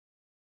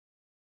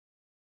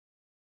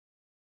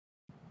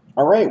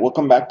Alright,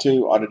 welcome back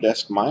to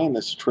Autodesk Maya. In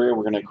this tutorial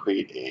we're going to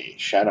create a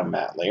shadow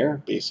matte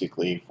layer,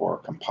 basically for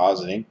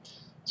compositing.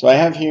 So I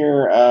have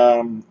here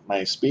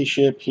my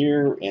spaceship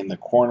here in the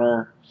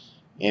corner,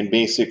 and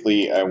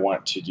basically I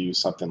want to do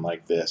something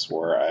like this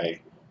where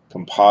I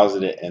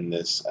composite it in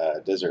this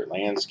desert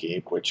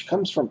landscape, which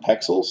comes from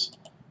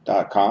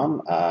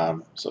pexels.com.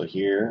 So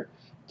here,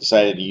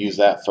 decided to use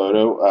that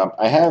photo.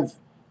 I have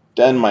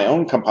done my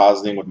own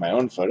compositing with my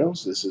own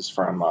photos. This is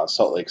from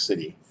Salt Lake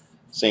City.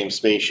 Same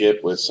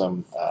spaceship with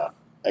some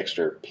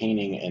extra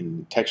painting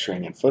and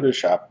texturing in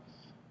Photoshop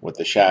with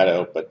the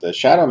shadow. But the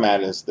shadow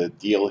matte is the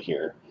deal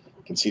here.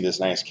 You can see this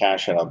nice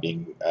cast shadow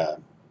being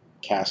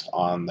cast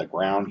on the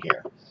ground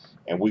here.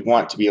 And we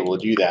want to be able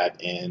to do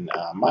that in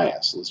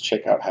Maya. So let's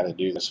check out how to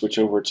do this. Switch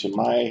over to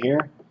Maya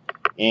here.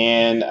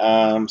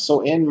 And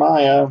so in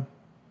Maya,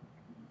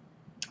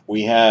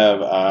 we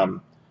have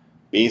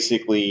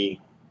basically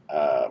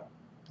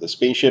the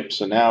spaceship.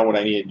 So now what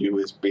I need to do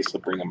is basically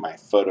bring in my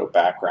photo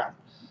background.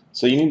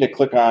 So you need to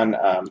click on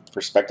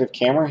perspective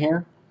camera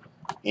here,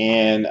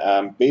 and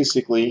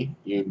basically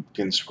you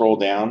can scroll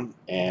down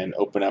and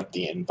open up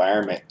the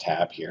environment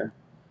tab here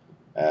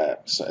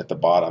so at the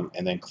bottom,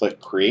 and then click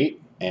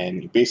create,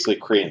 and you basically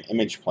create an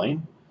image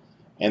plane.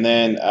 And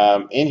then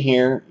in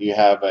here you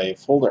have a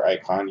folder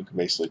icon you can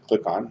basically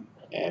click on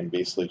and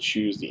basically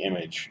choose the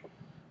image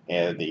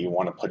that you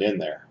want to put in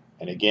there.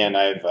 And again,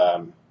 I've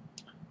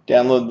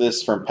downloaded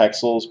this from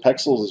Pexels.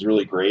 Pexels is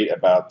really great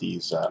about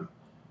these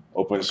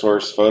open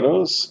source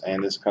photos,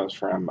 and this comes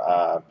from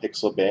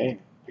Pixabay.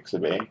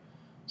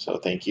 So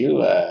thank you,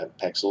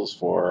 Pexels,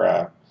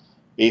 for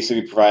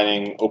basically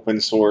providing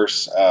open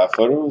source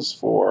photos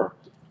for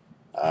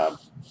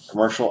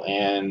commercial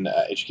and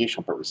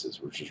educational purposes,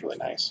 which is really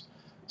nice.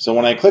 So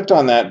when I clicked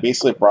on that,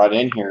 basically brought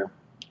in here,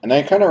 and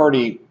I kind of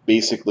already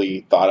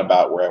basically thought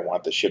about where I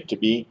want the ship to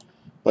be.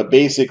 But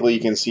basically,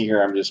 you can see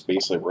here I'm just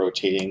basically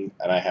rotating,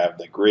 and I have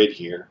the grid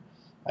here.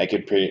 I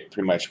could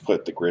pretty much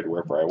put the grid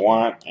wherever I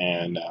want,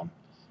 and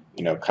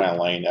kind of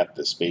line up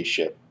the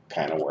spaceship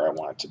kind of where I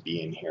want it to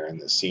be in here in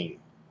the scene.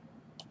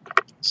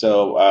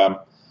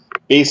 So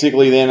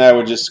basically, then I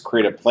would just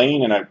create a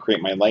plane, and I'd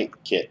create my light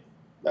kit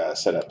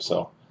setup.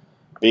 So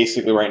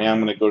basically, right now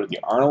I'm going to go to the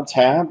Arnold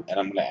tab, and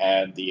I'm going to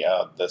add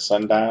the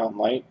sundial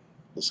light,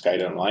 the sky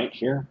dome light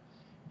here.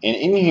 And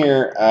in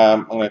here,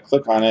 I'm going to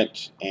click on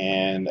it,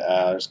 and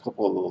there's a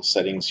couple of little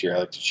settings here I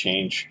like to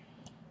change.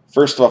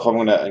 First off, I'm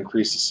going to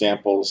increase the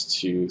samples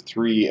to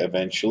 3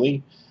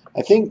 eventually.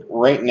 I think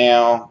right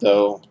now,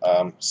 though,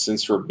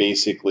 since we're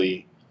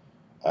basically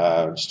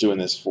just doing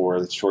this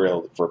for the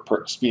tutorial for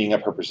speeding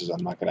up purposes,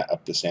 I'm not going to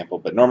up the sample,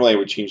 but normally I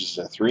would change this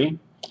to 3.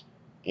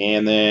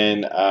 And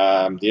then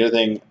the other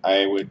thing,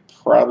 I would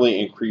probably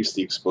increase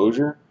the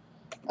exposure.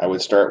 I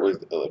would start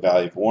with a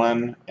value of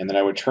 1, and then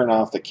I would turn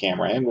off the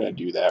camera. I am going to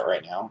do that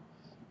right now,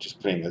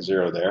 just putting a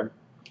 0 there.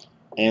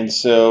 And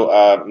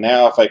so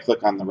now if I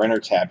click on the render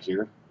tab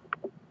here,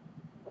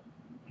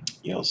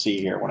 you'll see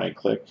here when I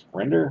click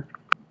render,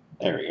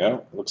 there we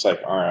go. It looks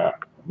like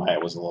Maya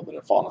was a little bit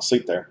of falling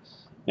asleep there.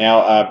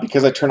 Now,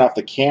 because I turned off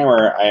the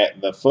camera,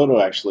 the photo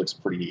actually looks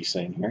pretty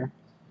decent in here.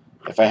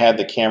 If I had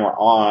the camera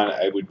on,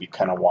 I would be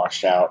kind of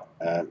washed out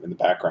in the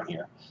background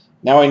here.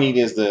 Now I need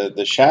is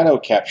the shadow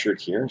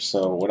captured here.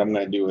 So what I'm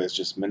going to do is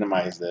just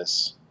minimize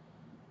this,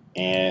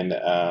 and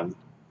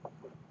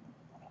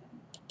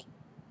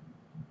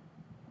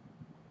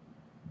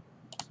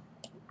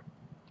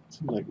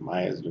seems like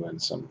Maya's doing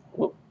some.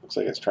 Whoop, looks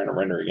like it's trying to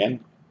render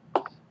again.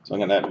 So I'm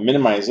going to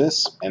minimize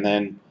this, and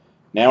then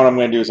now what I'm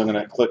going to do is I'm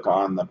going to click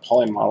on the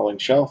poly modeling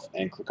shelf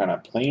and click on a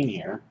plane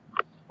here.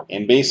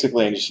 And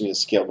basically, I just need to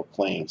scale the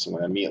plane. So I'm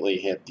going to immediately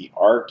hit the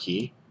R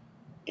key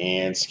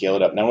and scale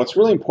it up. Now, what's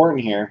really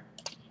important here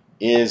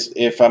is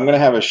if I'm going to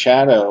have a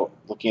shadow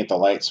looking at the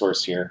light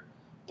source here,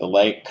 the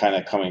light kind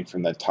of coming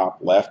from the top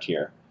left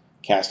here,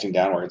 casting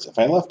downwards. If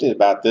I left it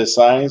about this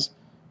size,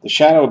 the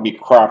shadow would be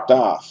cropped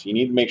off. You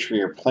need to make sure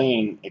your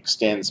plane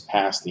extends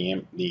past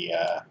the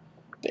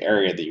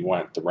area that you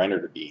want the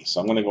render to be. So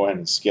I'm going to go ahead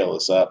and scale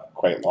this up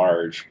quite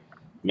large,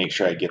 make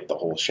sure I get the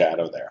whole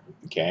shadow there.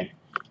 Okay,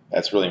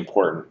 that's really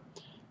important.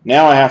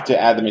 Now I have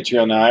to add the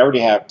material. Now I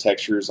already have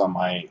textures on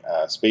my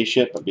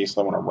spaceship, but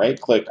basically I want to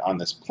right-click on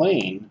this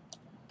plane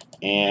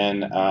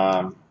and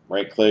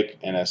right-click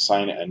and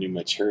assign it a new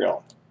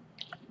material.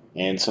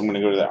 And so I'm going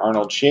to go to the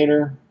Arnold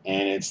shader,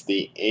 and it's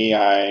the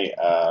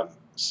AI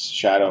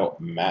shadow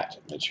matte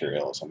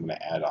material. So I'm going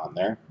to add on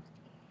there.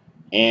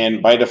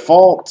 And by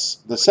default,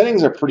 the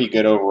settings are pretty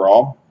good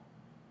overall.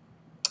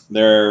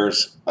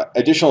 There's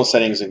additional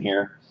settings in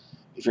here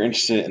if you're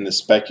interested in the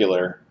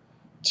specular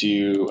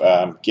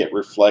to get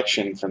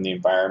reflection from the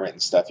environment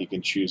and stuff. You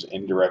can choose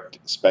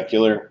indirect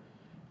specular,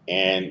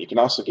 and you can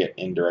also get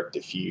indirect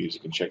diffuse. You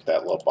can check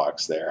that little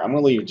box there. I'm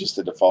going to leave just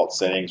the default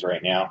settings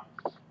right now,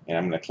 and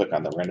I'm going to click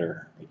on the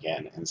render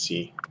again and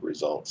see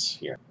results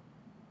here.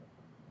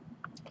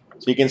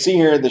 So you can see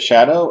here the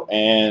shadow,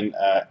 and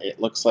it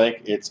looks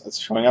like it's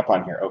showing up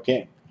on here.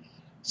 Okay.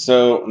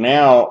 So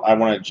now I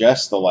want to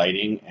adjust the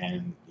lighting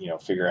and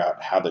figure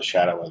out how the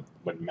shadow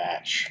would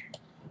match.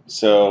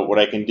 So what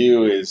I can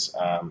do is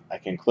I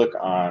can click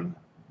on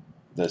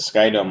the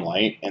sky dome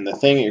light, and the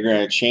thing that you're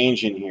going to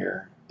change in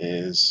here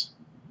is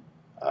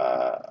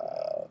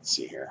let's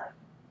see here.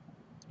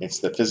 It's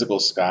the physical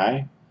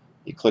sky.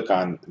 You click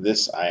on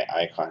this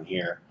icon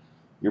here.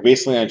 You're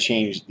basically going to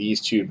change these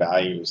two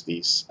values,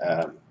 these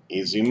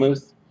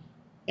azimuth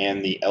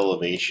and the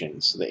elevation.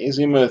 So the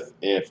azimuth,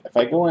 if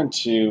I go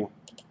into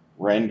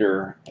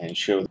render and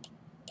show,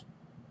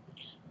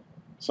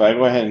 so I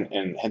go ahead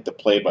and hit the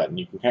play button,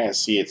 you can kind of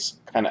see it's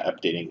kind of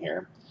updating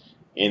here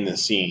in the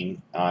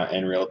scene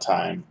in real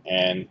time.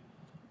 And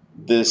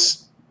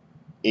this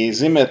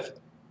azimuth,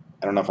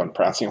 I don't know if I'm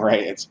pronouncing it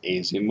right, it's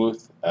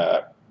azimuth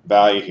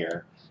value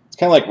here. It's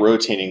kind of like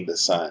rotating the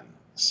sun.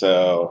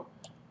 So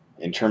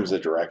in terms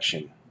of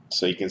direction.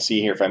 So you can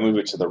see here, if I move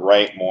it to the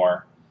right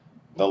more,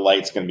 the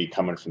light's going to be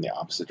coming from the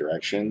opposite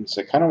direction.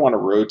 So I kind of want to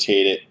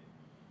rotate it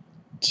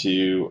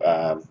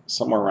to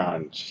somewhere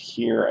around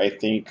here, I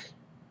think,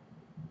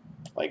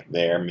 like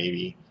there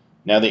maybe.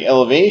 Now the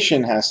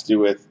elevation has to do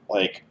with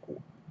like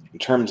in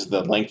terms of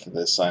the length of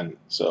the sun.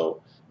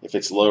 So if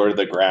it's lower to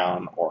the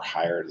ground or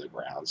higher to the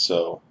ground.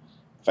 So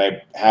if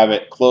I have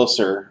it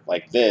closer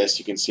like this,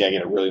 you can see I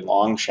get a really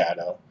long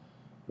shadow.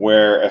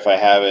 Where if I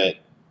have it,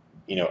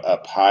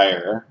 up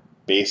higher,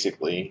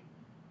 basically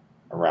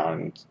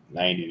around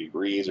 90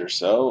 degrees or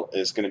so,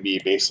 is going to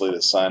be basically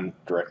the sun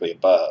directly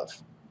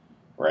above,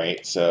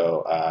 right?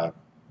 So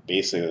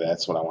basically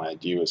that's what I want to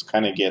do, is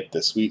kind of get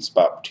the sweet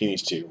spot between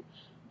these two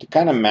to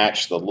kind of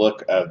match the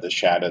look of the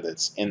shadow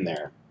that's in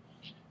there.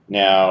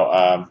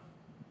 Now,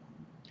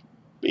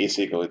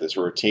 basically with this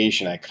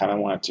rotation, I kind of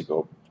want it to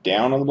go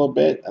down a little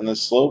bit on the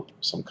slope,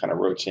 so I'm kind of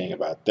rotating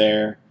about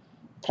there.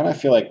 Kind of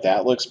feel like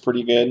that looks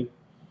pretty good,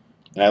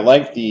 and I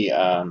like the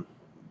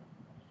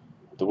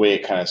way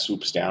it kind of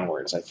swoops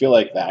downwards. I feel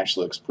like that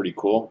actually looks pretty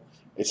cool.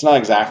 It's not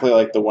exactly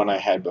like the one I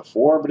had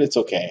before, but it's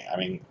okay. I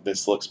mean,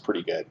 this looks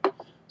pretty good.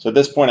 So at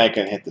this point, I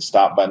can hit the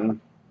stop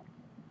button.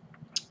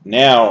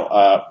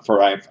 Now, for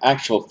my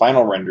actual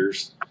final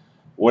renders,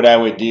 what I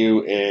would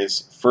do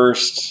is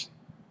first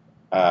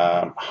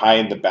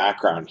hide the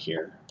background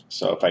here.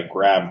 So if I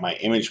grab my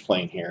image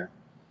plane here,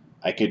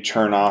 I could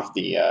turn off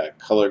the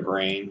color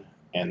grain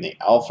and the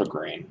alpha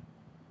grain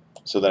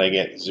so that I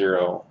get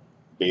 0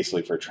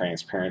 basically for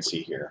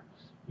transparency here.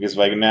 Because if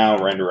I can now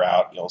render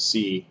out, you'll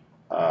see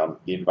the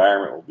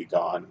environment will be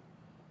gone,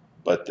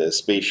 but the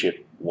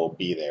spaceship will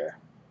be there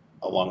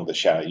along with the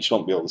shadow. You just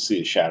won't be able to see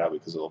the shadow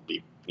because it'll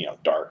be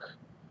dark.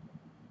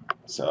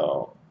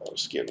 So I'll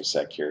just give it a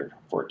sec here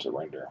for it to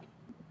render.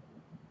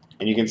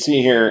 And you can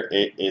see here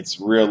it's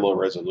real low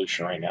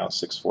resolution right now,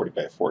 640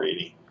 by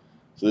 480.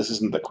 So this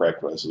isn't the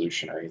correct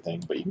resolution or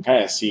anything, but you can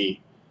kind of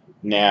see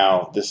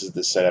now this is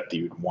the setup that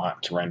you'd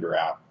want to render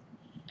out.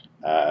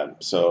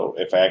 So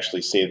if I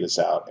actually save this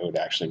out, it would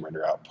actually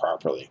render out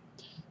properly.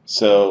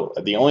 So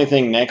the only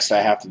thing next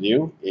I have to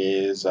do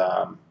is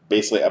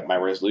basically up my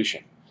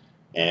resolution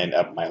and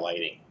up my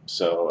lighting.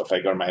 So if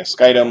I go to my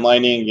sky dome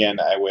lighting, again,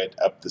 I would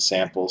up the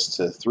samples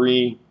to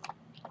 3.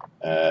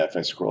 If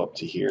I scroll up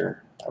to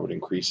here, I would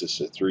increase this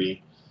to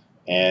 3.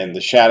 And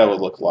the shadow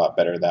would look a lot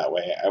better that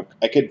way.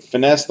 I could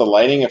finesse the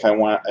lighting if I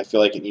want. I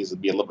feel like it needs to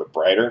be a little bit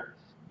brighter.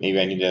 Maybe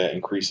I need to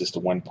increase this to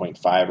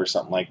 1.5 or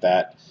something like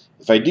that.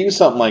 If I do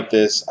something like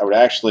this, I would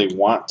actually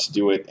want to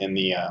do it in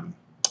the,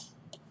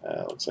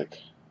 looks like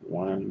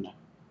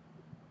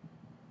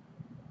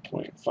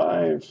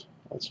 1.5.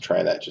 Let's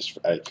try that just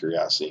out of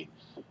curiosity.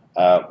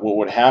 What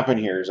would happen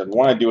here is I'd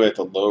want to do it at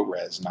the low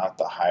res, not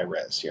the high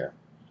res here.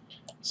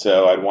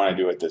 So I'd want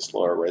to do it at this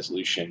lower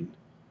resolution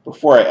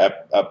before I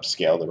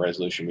upscale the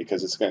resolution,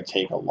 because it's going to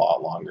take a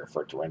lot longer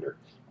for it to render.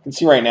 You can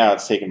see right now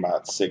it's taking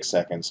about 6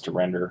 seconds to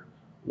render.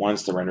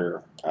 Once the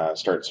render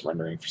starts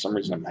rendering, for some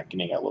reason I'm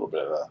getting a little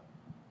bit of a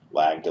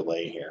lag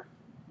delay here.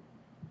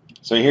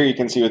 So here you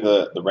can see with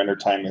the render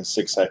time is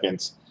 6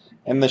 seconds,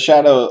 and the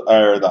shadow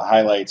or the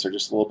highlights are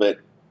just a little bit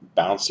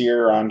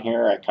bouncier on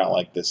here. I kind of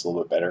like this a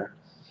little bit better.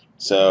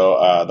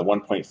 So the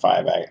 1.5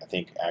 I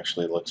think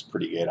actually looks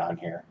pretty good on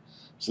here.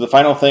 So the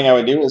final thing I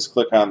would do is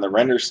click on the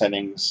render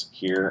settings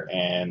here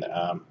and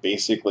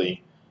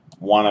basically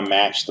want to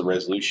match the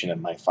resolution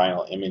of my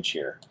final image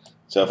here.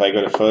 So if I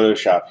go to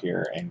Photoshop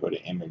here and go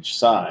to image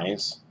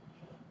size,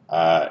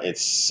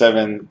 it's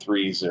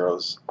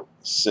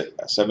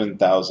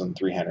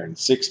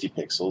 7,360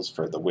 pixels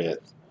for the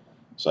width.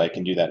 So I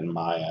can do that in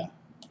Maya.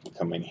 I can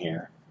come in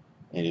here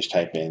and just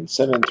type in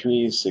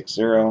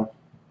 7360,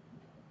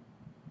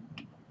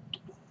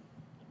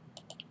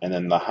 and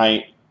then the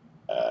height,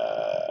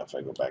 if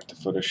I go back to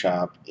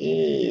Photoshop,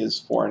 is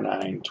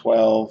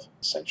 4912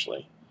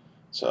 essentially.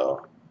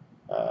 So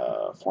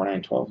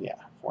 4912, yeah,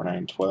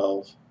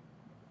 4912.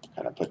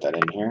 Kind of put that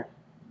in here.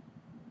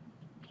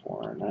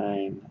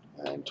 49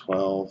 and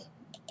 12.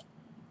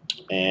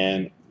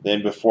 And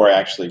then before I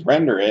actually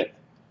render it,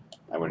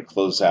 I would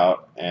close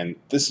out. And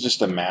this is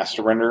just a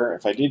master render.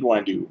 If I did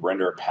want to do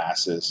render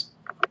passes,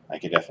 I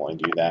could definitely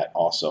do that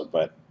also.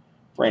 But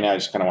for right now, I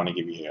just kind of want to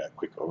give you a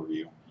quick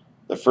overview.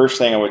 the first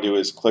thing I would do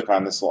is click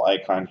on this little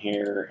icon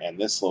here and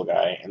this little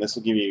guy, and this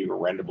will give you a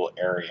renderable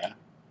area.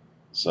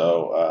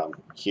 So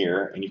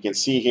here, and you can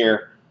see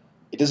here,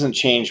 it doesn't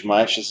change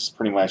much. This is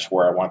pretty much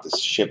where I want this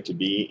ship to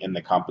be in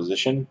the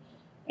composition.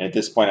 And at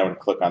this point, I would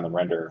click on the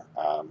render.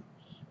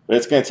 But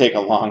it's going to take a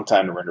long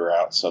time to render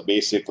out. So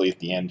basically, at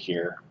the end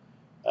here,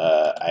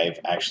 I've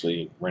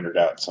actually rendered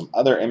out some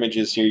other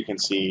images here. You can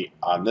see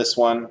on this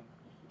one,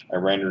 I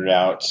rendered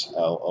out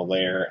a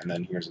layer, and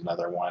then here's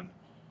another one.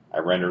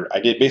 I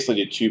basically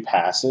did 2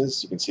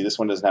 passes. You can see this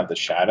one doesn't have the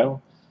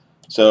shadow.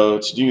 So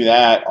to do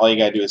that, all you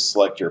got to do is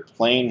select your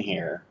plane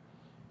here,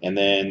 and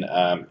then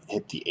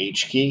hit the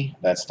H key.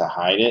 That's to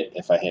hide it.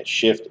 If I hit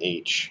Shift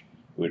H,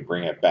 it would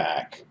bring it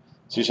back.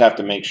 So you just have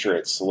to make sure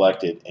it's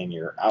selected in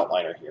your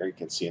outliner here. You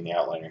can see in the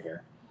outliner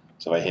here.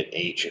 So if I hit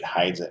H, it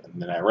hides it,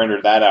 and then I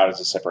rendered that out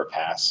as a separate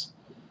pass.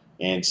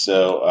 And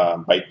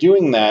so by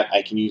doing that,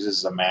 I can use this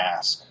as a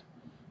mask.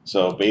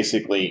 So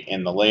basically,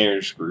 in the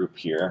layers group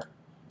here,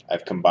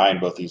 I've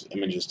combined both these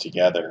images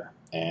together,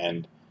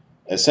 and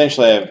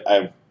essentially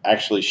I've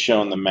actually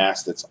shown the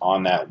mask that's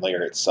on that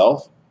layer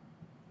itself.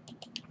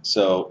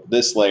 So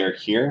this layer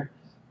here,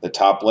 the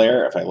top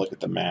layer, if I look at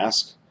the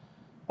mask,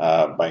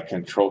 by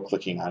control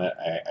clicking on it,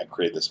 I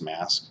create this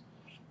mask.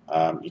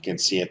 You can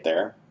see it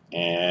there,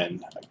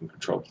 and I can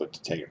control click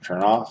to take it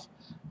turn off.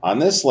 On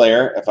this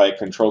layer, if I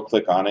control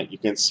click on it, you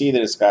can see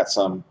that it's got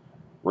some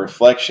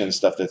reflection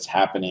stuff that's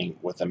happening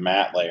with the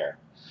matte layer.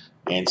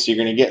 And so you're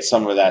going to get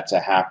some of that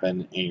to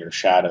happen in your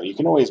shadow. You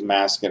can always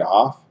mask it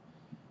off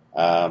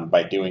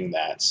by doing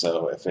that,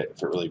 so if it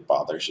really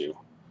bothers you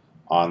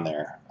on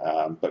there.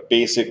 But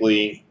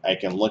basically, I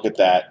can look at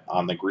that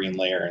on the green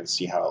layer and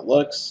see how it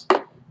looks.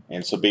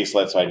 And so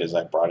basically that's what I did is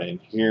I brought it in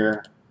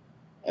here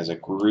as a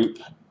group.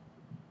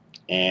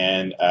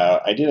 And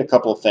I did a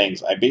couple of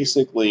things. I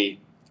basically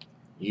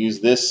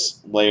used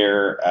this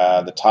layer,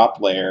 the top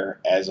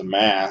layer, as a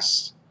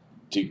mask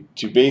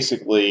to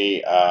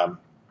basically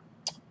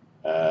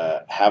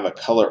have a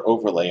color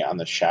overlay on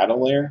the shadow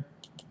layer.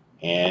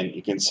 And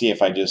you can see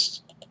if I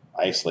just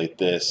isolate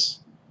this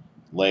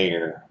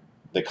layer,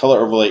 the color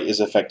overlay is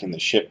affecting the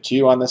ship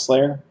too on this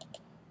layer.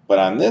 But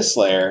on this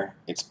layer,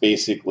 it's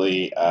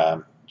basically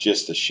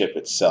just the ship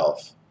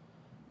itself.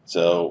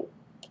 So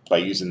by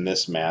using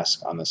this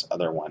mask on this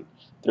other one,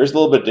 there's a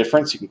little bit of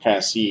difference. You can kind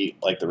of see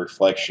like the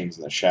reflections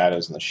and the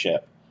shadows in the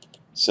ship.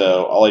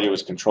 So all I do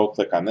is control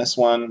click on this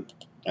one,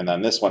 and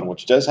on this one,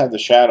 which does have the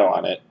shadow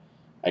on it,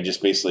 I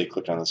just basically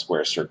clicked on the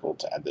square circle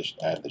to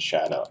add the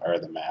shadow or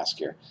the mask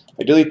here. If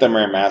I delete the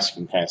mirror mask,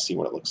 you can kind of see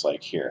what it looks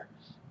like here.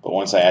 But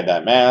once I add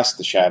that mask,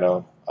 the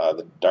shadow,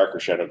 the darker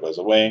shadow goes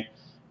away,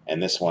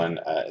 and this one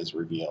is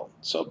revealed.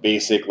 So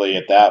basically,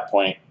 at that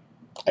point,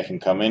 I can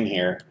come in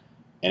here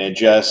and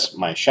adjust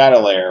my shadow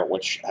layer,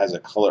 which has a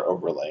color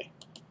overlay.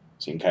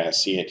 So you can kind of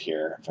see it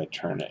here if I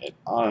turn it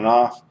on and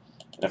off.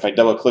 And if I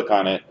double click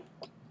on it,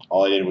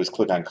 all I did was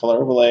click on color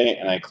overlay,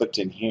 and I clicked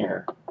in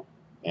here,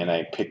 and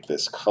I picked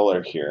this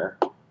color here,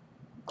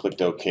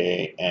 clicked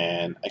OK,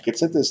 and I could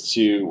set this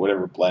to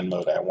whatever blend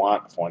mode I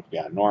want if I want it to be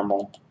on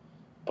normal.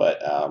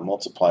 But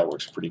multiply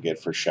works pretty good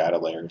for shadow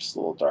layers, a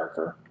little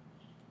darker.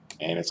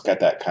 And it's got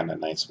that kind of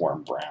nice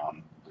warm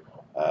brown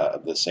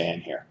of the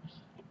sand here.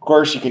 Of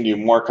course, you can do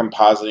more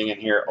compositing in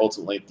here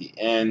ultimately at the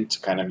end to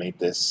kind of make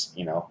this,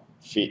 you know,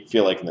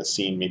 feel like in the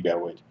scene maybe I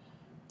would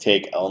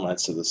take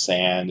elements of the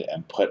sand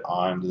and put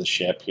onto the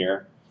ship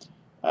here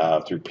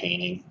through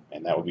painting,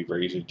 and that would be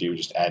very easy to do.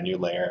 Just add new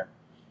layer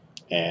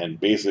and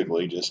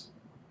basically just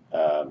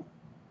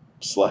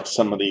select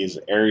some of these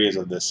areas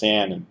of the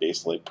sand and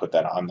basically put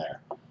that on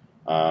there.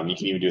 You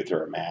can even do it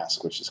through a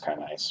mask, which is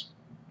kind of nice.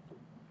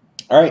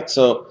 Alright,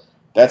 so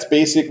that's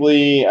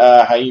basically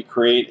how you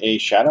create a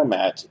shadow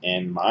matte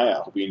in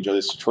Maya. Hope you enjoy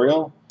this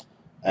tutorial.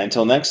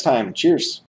 Until next time, cheers!